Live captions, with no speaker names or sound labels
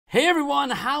Hey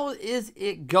everyone, how is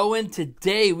it going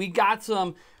today? We got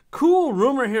some cool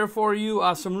rumor here for you,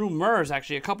 some rumors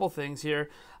actually, a couple things here,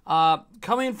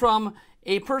 coming from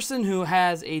a person who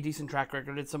has a decent track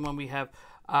record. It's someone we have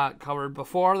covered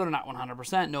before. They're not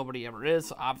 100%, nobody ever is,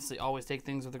 so obviously always take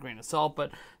things with a grain of salt,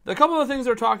 but the couple of things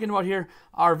they're talking about here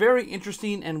are very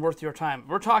interesting and worth your time.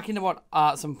 We're talking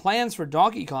about some plans for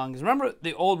Donkey Kong. Remember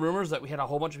the old rumors that we had a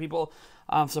whole bunch of people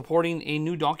supporting a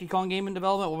new Donkey Kong game in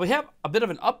development? Well, we have a bit of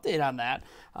an update on that.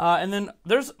 And then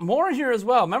there's more here as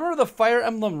well. Remember the Fire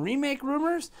Emblem remake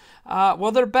rumors?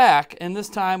 Well, they're back, and this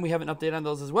time we have an update on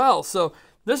those as well. So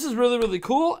this is really, really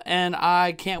cool, and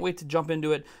I can't wait to jump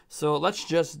into it. So let's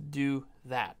just do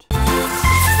that.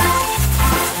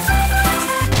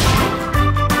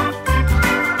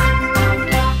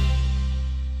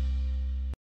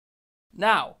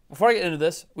 Now, before I get into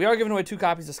this, we are giving away 2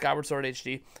 copies of Skyward Sword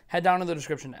HD. Head down in the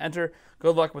description to enter.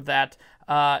 Good luck with that.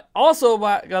 Also,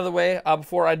 by the way,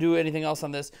 before I do anything else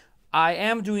on this, I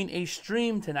am doing a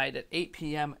stream tonight at 8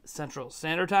 p.m. Central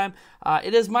Standard Time.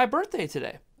 It is my birthday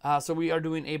today, so we are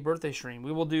doing a birthday stream.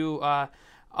 We will do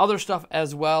other stuff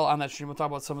as well on that stream. We'll talk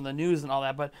about some of the news and all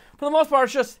that, but for the most part,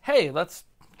 it's just, hey, let's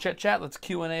chit-chat, let's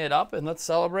Q&A it up, and let's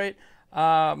celebrate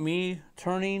me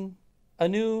turning a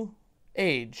new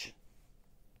age.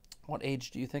 What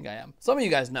age do you think I am? Some of you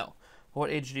guys know. What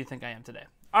age do you think I am today?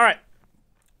 All right,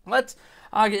 let's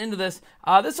get into this.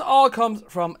 This all comes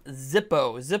from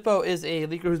Zippo. Zippo is a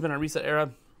leaker who's been on Reset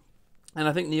Era, and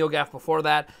I think NeoGaf before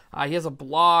that. He has a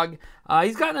blog.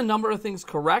 He's gotten a number of things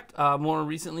correct. More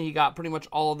recently, he got pretty much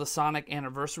all of the Sonic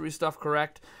Anniversary stuff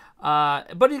correct.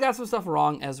 But he got some stuff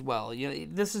wrong as well. You know,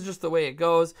 this is just the way it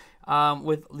goes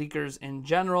with leakers in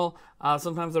general.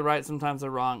 Sometimes they're right, sometimes they're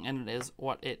wrong, and it is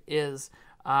what it is.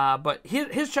 But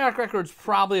his track record is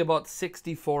probably about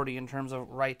 60-40 in terms of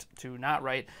right to not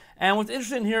right. And what's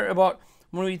interesting here about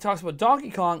when he talks about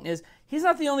Donkey Kong is he's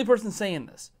not the only person saying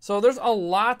this. So there's a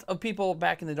lot of people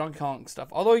back in the Donkey Kong stuff.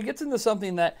 Although he gets into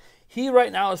something that he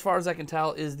right now, as far as I can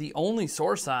tell, is the only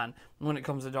source on when it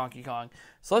comes to Donkey Kong.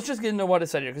 So let's just get into what it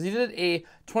said here, because he did a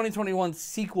 2021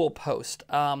 sequel post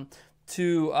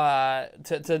to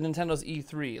Nintendo's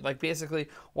E3. Like, basically,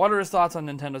 what are his thoughts on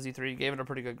Nintendo's E3? He gave it a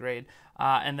pretty good grade.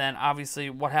 And then, obviously,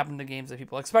 what happened to games that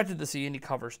people expected to see, and he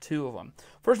covers 2 of them.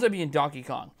 First, that being Donkey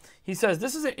Kong. He says,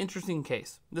 this is an interesting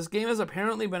case. This game has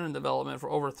apparently been in development for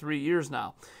over 3 years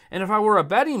now. And if I were a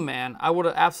betting man, I would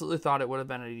have absolutely thought it would have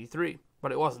been at E3.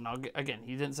 But it wasn't. Now, again,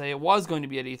 he didn't say it was going to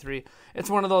be at E3. It's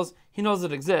one of those, he knows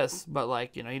it exists, but,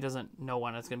 like, you know, he doesn't know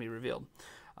when it's going to be revealed.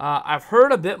 I've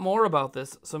heard a bit more about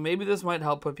this, so maybe this might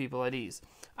help put people at ease.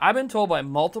 I've been told by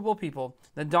multiple people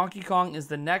that Donkey Kong is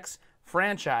the next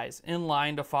franchise in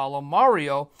line to follow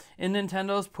Mario in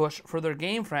Nintendo's push for their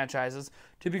game franchises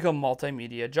to become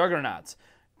multimedia juggernauts.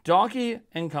 Donkey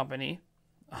and Company,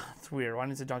 it's weird, why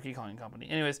didn't it say Donkey Kong and Company?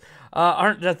 Anyways,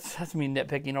 that's me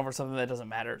nitpicking over something that doesn't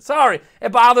matter. Sorry,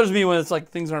 it bothers me when it's like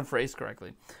things aren't phrased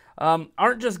correctly.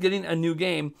 Aren't just getting a new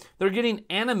game, they're getting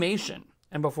animation.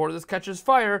 And before this catches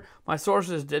fire, my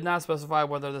sources did not specify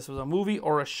whether this was a movie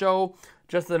or a show,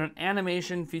 just that an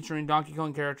animation featuring Donkey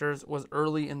Kong characters was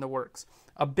early in the works.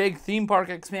 A big theme park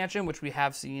expansion, which we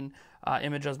have seen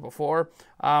images before,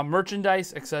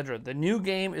 merchandise, etc. The new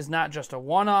game is not just a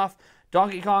one-off.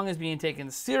 Donkey Kong is being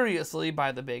taken seriously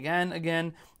by the Big N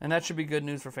again, and that should be good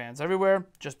news for fans everywhere.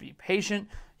 Just be patient.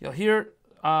 You'll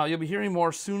be hearing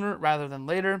more sooner rather than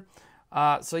later.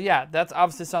 So yeah, that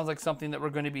obviously sounds like something that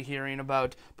we're going to be hearing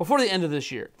about before the end of this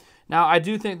year. Now, I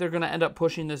do think they're going to end up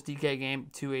pushing this DK game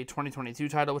to a 2022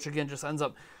 title, which again just ends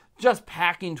up just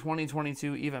packing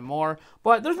 2022 even more.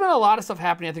 But there's been a lot of stuff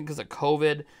happening, I think, because of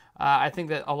COVID. I think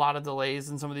that a lot of delays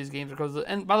in some of these games are because of,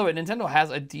 and by the way, Nintendo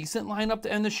has a decent lineup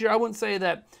to end this year. I wouldn't say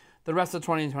that the rest of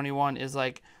 2021 is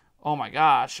like, oh my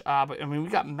gosh. But I mean, we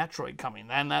got Metroid coming,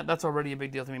 and that's already a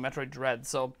big deal to me, Metroid Dread.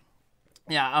 So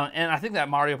yeah, and I think that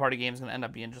Mario Party game is going to end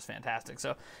up being just fantastic.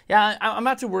 So, yeah, I'm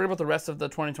not too worried about the rest of the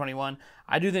 2021.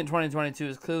 I do think 2022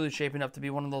 is clearly shaping up to be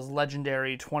one of those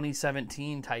legendary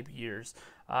 2017 type years.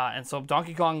 And so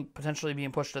Donkey Kong potentially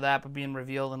being pushed to that, but being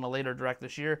revealed in a later direct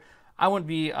this year, I wouldn't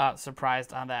be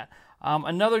surprised on that.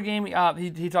 Another game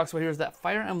he talks about here is that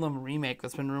Fire Emblem remake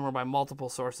that's been rumored by multiple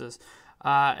sources.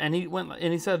 And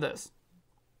he said this.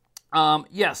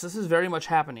 Yes, this is very much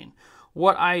happening.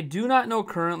 What I do not know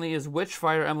currently is which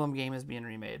Fire Emblem game is being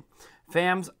remade.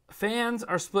 Fans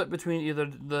are split between either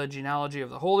the genealogy of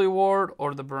the Holy Ward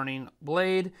or the Burning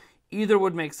Blade. Either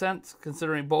would make sense,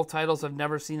 considering both titles have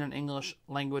never seen an English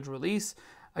language release.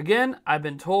 Again, I've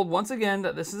been told once again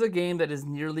that this is a game that is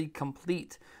nearly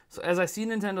complete. So as I see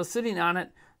Nintendo sitting on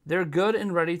it, they're good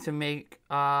and ready to make,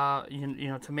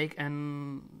 to make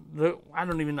and I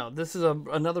don't even know. This is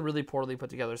another really poorly put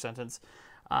together sentence.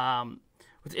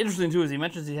 What's interesting too is he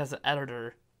mentions he has an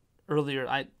editor earlier.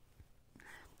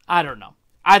 I don't know.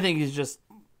 I think he's just,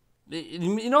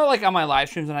 you know, like on my live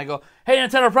streams and I go, hey,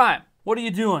 Nintendo Prime, what are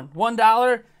you doing?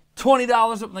 $1,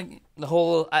 $20, like the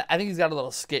whole. I think he's got a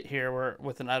little skit here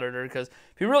with an editor, because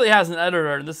if he really has an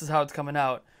editor and this is how it's coming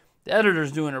out, the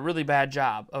editor's doing a really bad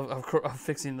job of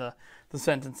fixing the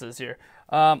sentences here.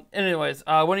 Anyways,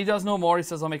 when he does know more, he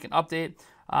says, I'll make an update.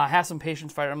 Have some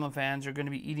patience, Fire Emblem fans. You're going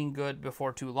to be eating good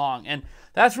before too long. And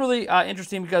that's really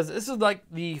interesting, because this is like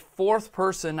the fourth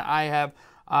person I have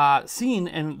seen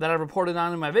and that I've reported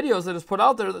on in my videos that has put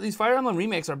out there that these Fire Emblem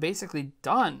remakes are basically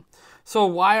done. So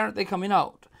why aren't they coming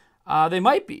out? They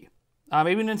might be.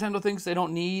 Maybe Nintendo thinks they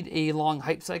don't need a long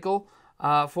hype cycle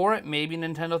for it. Maybe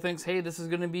Nintendo thinks, hey, this is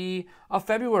going to be a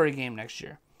February game next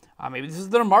year. Maybe this is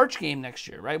their March game next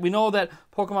year, right? We know that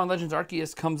Pokemon Legends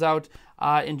Arceus comes out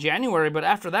in January, but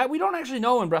after that, we don't actually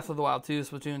know when Breath of the Wild 2,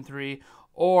 Splatoon 3,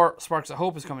 or Sparks of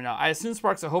Hope is coming out. I assume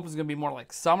Sparks of Hope is going to be more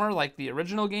like summer, like the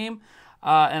original game,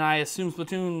 and I assume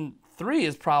Splatoon 3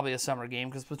 is probably a summer game,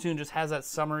 because Splatoon just has that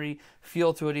summery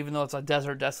feel to it, even though it's a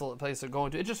desert, desolate place they're going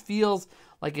to. It just feels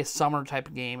like a summer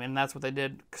type game, and that's what they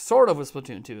did sort of with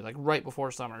Splatoon 2, like right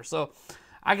before summer. So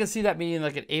I can see that being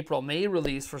like an April, May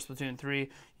release for Splatoon 3.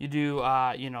 You do,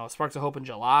 Sparks of Hope in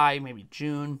July, maybe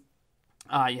June.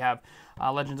 You have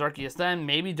Legends Arceus then.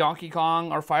 Maybe Donkey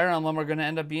Kong or Fire Emblem are going to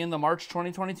end up being the March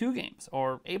 2022 games,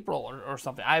 or April or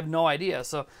something. I have no idea.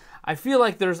 So I feel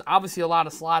like there's obviously a lot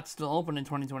of slots still open in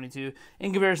 2022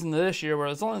 in comparison to this year, where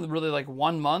it's only really like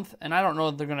 1 month, and I don't know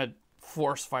if they're going to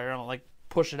force Fire Emblem, like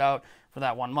push it out for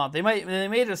that 1 month. They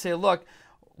may just say, look,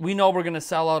 we know we're going to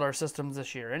sell out our systems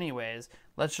this year anyways.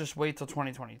 Let's just wait till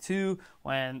 2022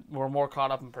 when we're more caught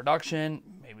up in production.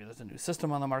 Maybe there's a new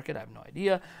system on the market. I have no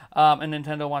idea. And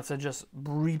Nintendo wants to just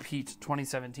repeat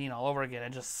 2017 all over again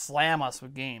and just slam us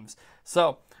with games.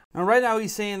 So right now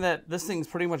he's saying that this thing's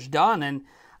pretty much done, and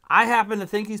I happen to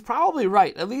think he's probably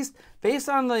right, at least based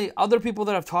on the other people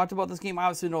that have talked about this game. I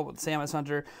obviously know about Samus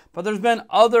Hunter, but there's been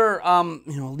other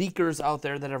leakers out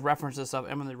there that have referenced this stuff,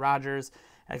 Emily Rogers,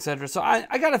 etc. So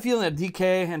I got a feeling that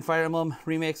DK and Fire Emblem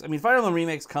remakes. I mean, Fire Emblem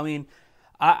remakes coming.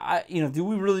 Do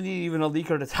we really need even a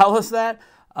leaker to tell us that?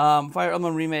 Fire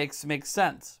Emblem remakes make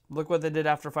sense. Look what they did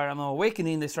after Fire Emblem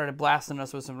Awakening. They started blasting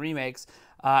us with some remakes,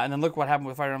 and then look what happened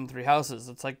with Fire Emblem Three Houses.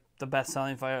 It's like the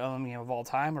best-selling Fire Emblem game of all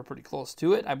time, or pretty close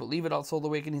to it. I believe it outsold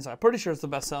Awakening, so I'm pretty sure it's the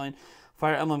best-selling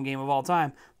Fire Emblem game of all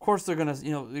time. Of course, they're gonna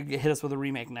hit us with a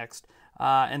remake next.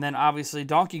 And then obviously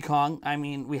Donkey Kong. I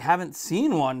mean, we haven't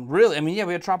seen one really. I mean, yeah,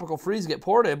 we had Tropical Freeze get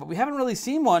ported, but we haven't really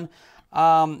seen one,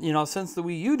 since the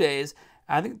Wii U days.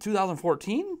 I think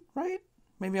 2014, right?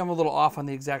 Maybe I'm a little off on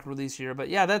the exact release year, but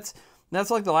yeah, that's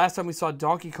like the last time we saw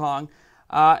Donkey Kong.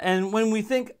 And when we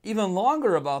think even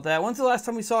longer about that, when's the last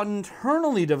time we saw an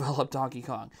internally developed Donkey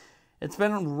Kong? It's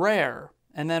been Rare,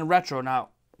 and then Retro. Now,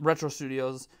 Retro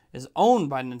Studios is owned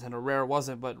by Nintendo. Rare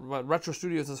wasn't, but Retro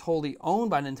Studios is wholly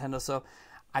owned by Nintendo, so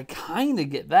I kind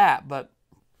of get that, but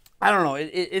I don't know.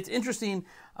 It's interesting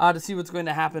to see what's going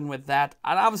to happen with that.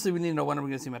 And obviously, we need to know when are we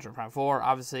going to see Metroid Prime 4.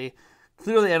 Obviously,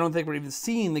 clearly, I don't think we're even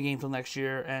seeing the game till next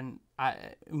year, and I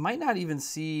might not even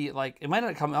see, it might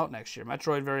not come out next year.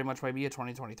 Metroid very much might be a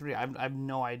 2023. I have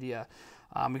no idea.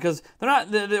 Because they're not,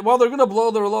 while they're going to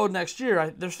blow their load next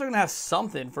year, they're still going to have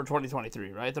something for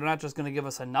 2023, right? They're not just going to give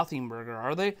us a nothing burger,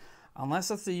 are they? Unless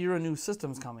that's the year of new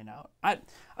systems coming out. I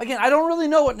don't really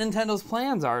know what Nintendo's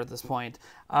plans are at this point.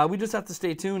 We just have to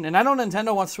stay tuned. And I know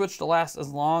Nintendo wants Switch to last as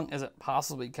long as it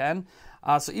possibly can.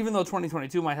 So even though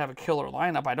 2022 might have a killer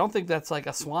lineup, I don't think that's like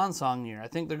a swan song year. I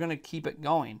think they're going to keep it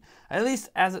going, at least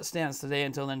as it stands today,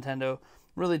 until Nintendo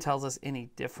really tells us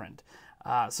any different.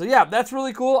 So yeah, that's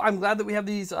really cool. I'm glad that we have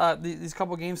these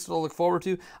couple games to look forward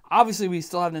to. Obviously, we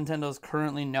still have Nintendo's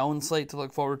currently known slate to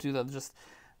look forward to. That just,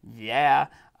 yeah,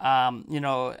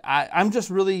 I'm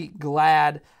just really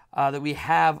glad that we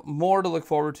have more to look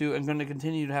forward to, and going to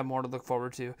continue to have more to look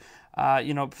forward to.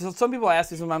 So some people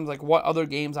ask me sometimes, like, what other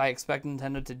games I expect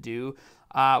Nintendo to do.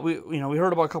 We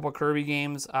heard about a couple of Kirby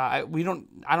games. I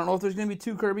don't know if there's going to be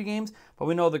 2 Kirby games, but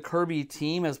we know the Kirby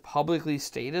team has publicly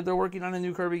stated they're working on a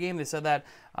new Kirby game. They said that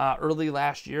early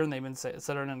last year, and they've been said it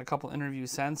in a couple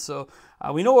interviews since. So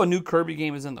we know a new Kirby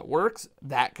game is in the works.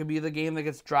 That could be the game that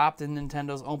gets dropped in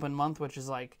Nintendo's open month, which is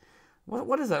like,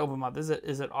 what is that open month? Is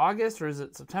it August or is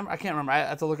it September? I can't remember. I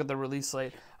have to look at the release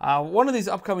slate. One of these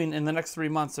upcoming, in the next 3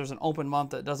 months, there's an open month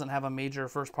that doesn't have a major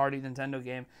first-party Nintendo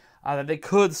game. That they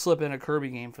could slip in a Kirby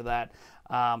game for that.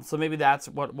 So maybe that's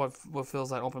what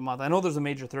fills that open month. I know there's a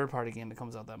major third-party game that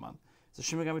comes out that month. Is the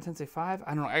Shin Megami Tensei 5?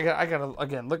 I don't know. I gotta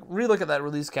again relook at that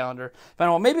release calendar. But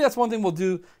anyway, maybe that's one thing we'll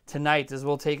do tonight is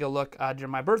we'll take a look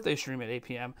during my birthday stream at 8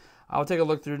 p.m. I'll take a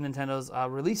look through Nintendo's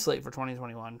release slate for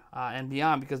 2021 and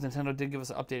beyond, because Nintendo did give us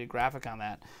an updated graphic on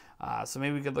that. So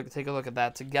maybe we could take a look at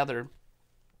that together.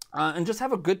 And just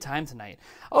have a good time tonight.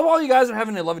 I hope all you guys are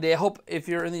having a lovely day. I hope if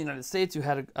you're in the United States, you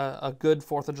had a good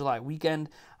 4th of July weekend,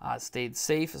 stayed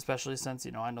safe, especially since,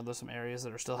 I know there's some areas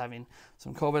that are still having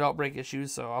some COVID outbreak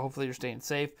issues, so hopefully you're staying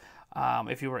safe.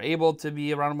 If you were able to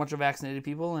be around a bunch of vaccinated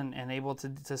people and able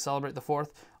to celebrate the 4th,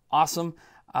 awesome.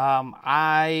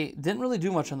 I didn't really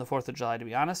do much on the 4th of July, to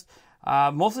be honest.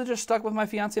 Mostly just stuck with my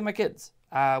fiance and my kids.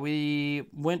 We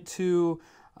went to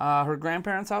her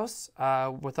grandparents' house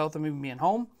without them even being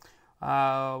home.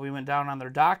 We went down on their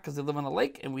dock because they live on a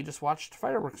lake, and we just watched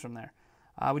fireworks from there.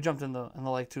 We jumped in the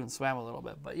lake too and swam a little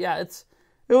bit. But yeah, it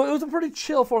was a pretty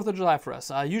chill 4th of July for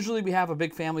us. Usually we have a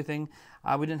big family thing.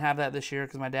 We didn't have that this year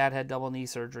because my dad had double knee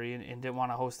surgery and didn't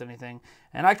want to host anything.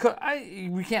 And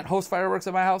we can't host fireworks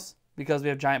at my house because we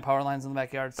have giant power lines in the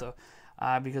backyard. So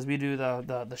because we do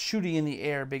the shooting in the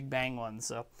air, big bang ones.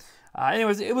 So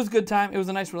anyways, it was a good time. It was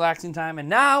a nice relaxing time. And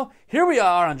now here we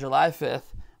are on July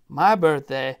 5th, my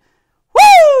birthday.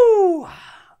 Woo!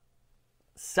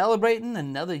 Celebrating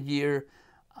another year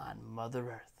on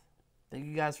Mother Earth. Thank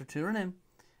you guys for tuning in.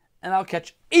 And I'll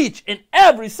catch each and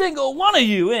every single one of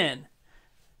you in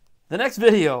the next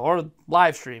video or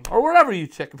live stream or wherever you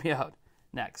check me out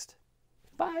next.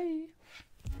 Bye.